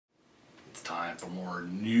time for more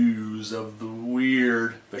news of the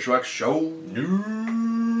weird Fishwax Show.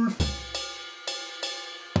 News.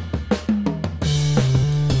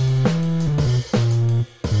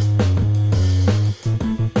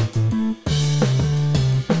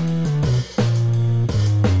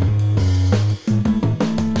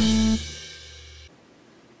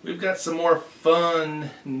 We've got some more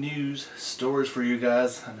fun news stories for you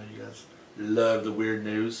guys. I know you guys love the weird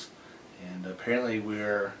news. And apparently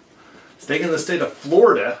we're staying in the state of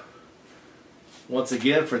Florida once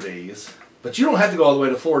again for these. But you don't have to go all the way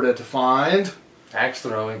to Florida to find axe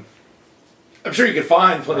throwing. I'm sure you can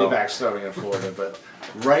find plenty of axe throwing in Florida, but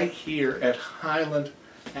right here at Highland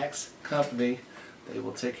Axe Company, they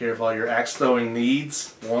will take care of all your axe throwing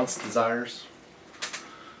needs, wants, desires.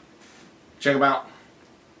 Check them out.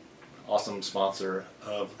 Awesome sponsor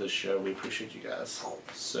of the show. We appreciate you guys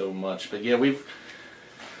so much. But yeah,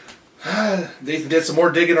 they did some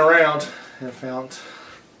more digging around and found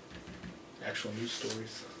actual news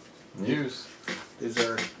stories. News.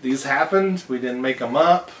 These happened. We didn't make them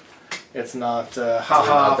up. It's not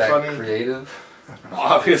not that funny. Creative.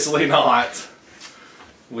 Obviously not.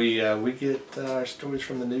 We get our stories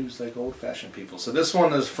from the news like old-fashioned people. So this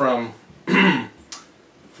one is from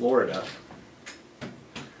Florida.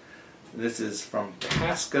 This is from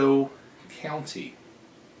Pasco County.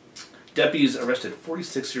 Deputies arrested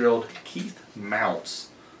 46-year-old Keith Mounts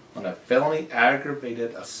on a felony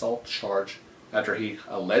aggravated assault charge after he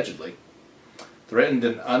allegedly threatened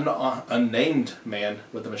an unnamed man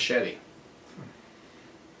with a machete.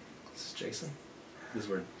 This is Jason. This is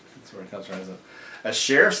where it comes from. A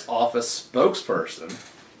sheriff's office spokesperson.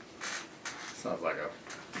 Sounds like a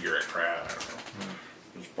bureaucrat.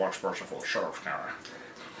 This spokesperson for the sheriff's county.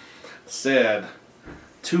 Said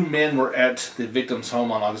 2 men were at the victim's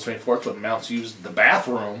home on August 24th when Mounts used the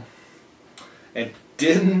bathroom and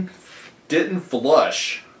didn't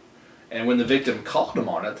flush. And when the victim called him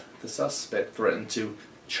on it, the suspect threatened to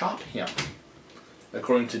chop him,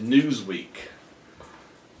 according to Newsweek.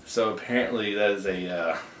 So apparently that is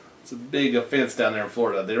it's a big offense down there in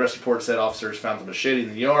Florida. The arrest report said officers found the machete in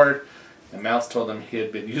the yard, and Mounts told them he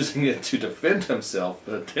had been using it to defend himself,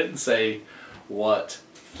 but it didn't say what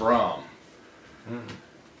from.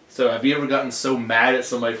 So have you ever gotten so mad at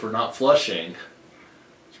somebody for not flushing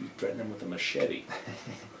you threaten them with a machete?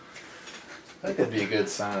 That could be a good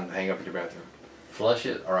sign to hang up in your bathroom. Flush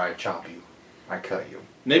it or I chop you. I cut you.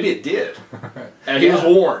 Maybe it did. And he was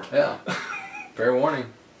warned. Yeah. Fair warning.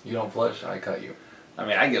 You don't flush, I cut you. I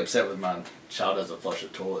mean, I get upset when my child doesn't flush the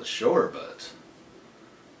toilet, sure, but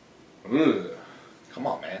ugh. Come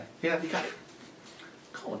on, man. Yeah, you got it.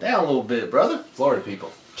 Calm down a little bit, brother. Florida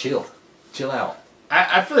people, chill. Chill out.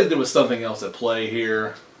 I feel like there was something else at play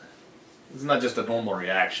here. It's not just a normal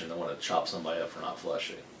reaction to want to chop somebody up for not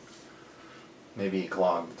flushing. Maybe he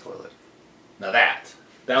clogged the toilet. Now that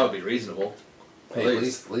would be reasonable. Hey, at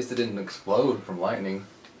least it didn't explode from lightning,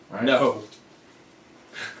 right? No.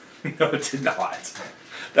 No, it did not.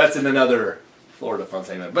 That's in another Florida fun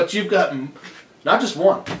segment. But you've got not just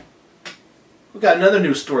one. We've got another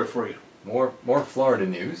news story for you. More Florida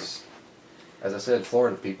news. As I said,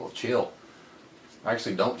 Florida people, chill.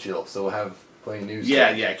 Actually, don't chill, so we'll have plenty of news.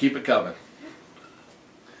 Yeah, keep it coming.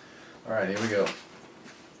 Alright, here we go.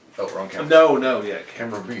 Oh, wrong camera. No, yeah,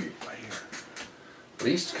 Camera B. Right here.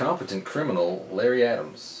 Least competent criminal Larry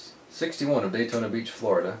Adams, 61 of Daytona Beach,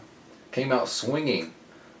 Florida, came out swinging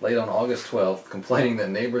late on August 12th, complaining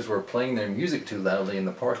that neighbors were playing their music too loudly in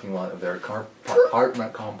the parking lot of their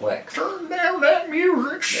apartment complex. Turn down that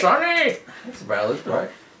music, Sonny! That's valid,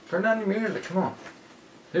 right? Turn down your music, come on.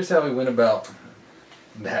 Here's how he went about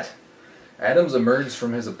that. Adams emerged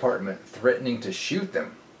from his apartment threatening to shoot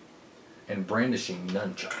them and brandishing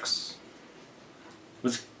nunchucks.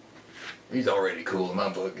 He's already cool in my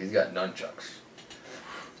book. He's got nunchucks.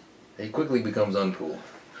 He quickly becomes uncool.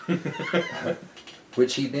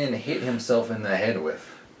 Which he then hit himself in the head with.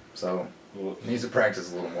 So, he needs to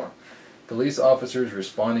practice a little more. Police officers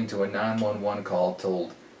responding to a 911 call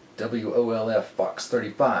told WOLF Fox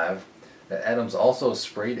 35 that Adams also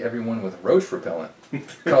sprayed everyone with roach repellent,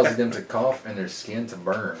 causing them to cough and their skin to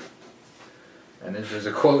burn. And there's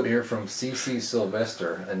a quote here from C.C.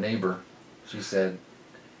 Sylvester, a neighbor. She said,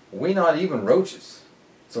 "We not even roaches,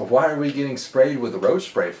 so why are we getting sprayed with roach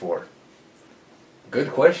spray for?"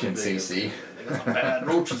 Good question, C.C. They got some bad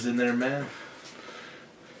roaches in there, man.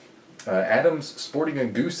 Adams, sporting a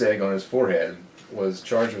goose egg on his forehead, was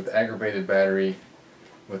charged with aggravated battery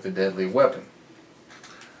with a deadly weapon.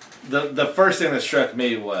 The first thing that struck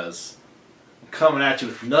me was, I'm coming at you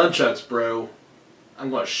with nunchucks, bro.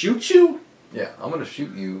 I'm going to shoot you? Yeah, I'm going to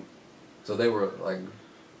shoot you. So they were like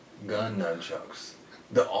gun nunchucks.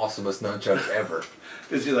 The awesomest nunchucks ever.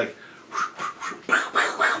 Is he like...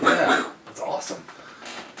 Yeah, that's awesome.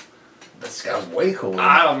 This guy's way cooler.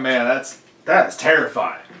 Oh man, that is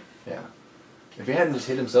terrifying. Yeah. If he hadn't just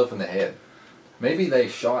hit himself in the head, maybe they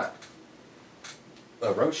shot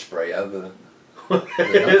a roach spray out of the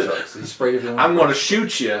nunchucks. He sprayed everyone. I'm going to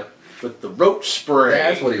shoot you with the roach spray.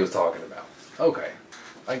 That's what he was talking about. Okay,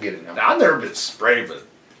 I get it now. Now, I've never been sprayed with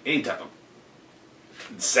any type of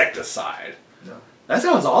insecticide. No. That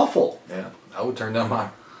sounds awful. Yeah, I would turn down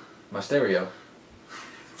my stereo.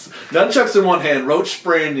 Nunchucks in one hand, roach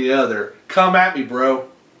spray in the other. Come at me, bro.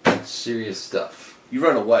 Serious stuff. You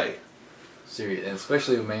run away. Serious, and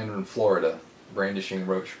especially a man in Florida brandishing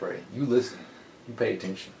roach spray. You listen. You pay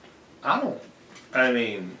attention. I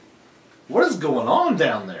mean, what is going on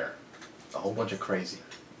down there? A whole bunch of crazy.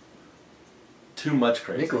 Too much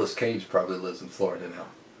crazy. Nicolas Cage probably lives in Florida now.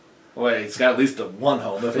 Wait, he's got at least one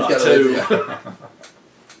home, if He's not got two. yeah.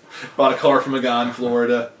 Bought a car from a guy in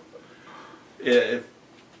Florida.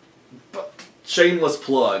 Shameless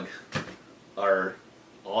plug. Our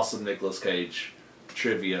awesome Nicolas Cage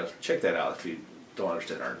trivia. Check that out if you don't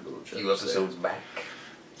understand our little jokes. Few episodes back.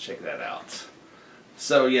 Check that out.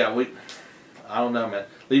 So yeah, I don't know, man.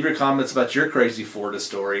 Leave your comments about your crazy Florida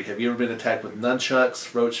story. Have you ever been attacked with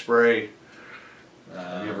nunchucks, roach spray?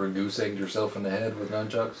 Have you ever goose egged yourself in the head with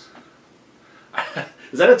nunchucks?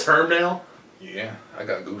 Is that a term now? Yeah, I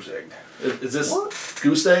got goose egged. Is this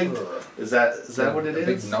goose egg? Is that what it a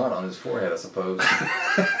is? big knot on his forehead, I suppose.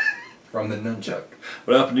 From the nunchuck.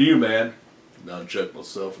 What happened to you, man? Nunchuck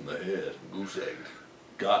myself in the head. Goose egged.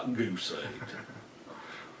 Got goose egged.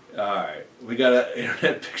 Alright, we got an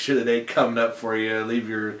internet picture of the day coming up for you. Leave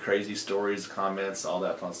your crazy stories, comments, all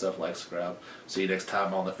that fun stuff. Like, subscribe. See you next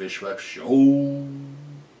time on the Fishwax Show.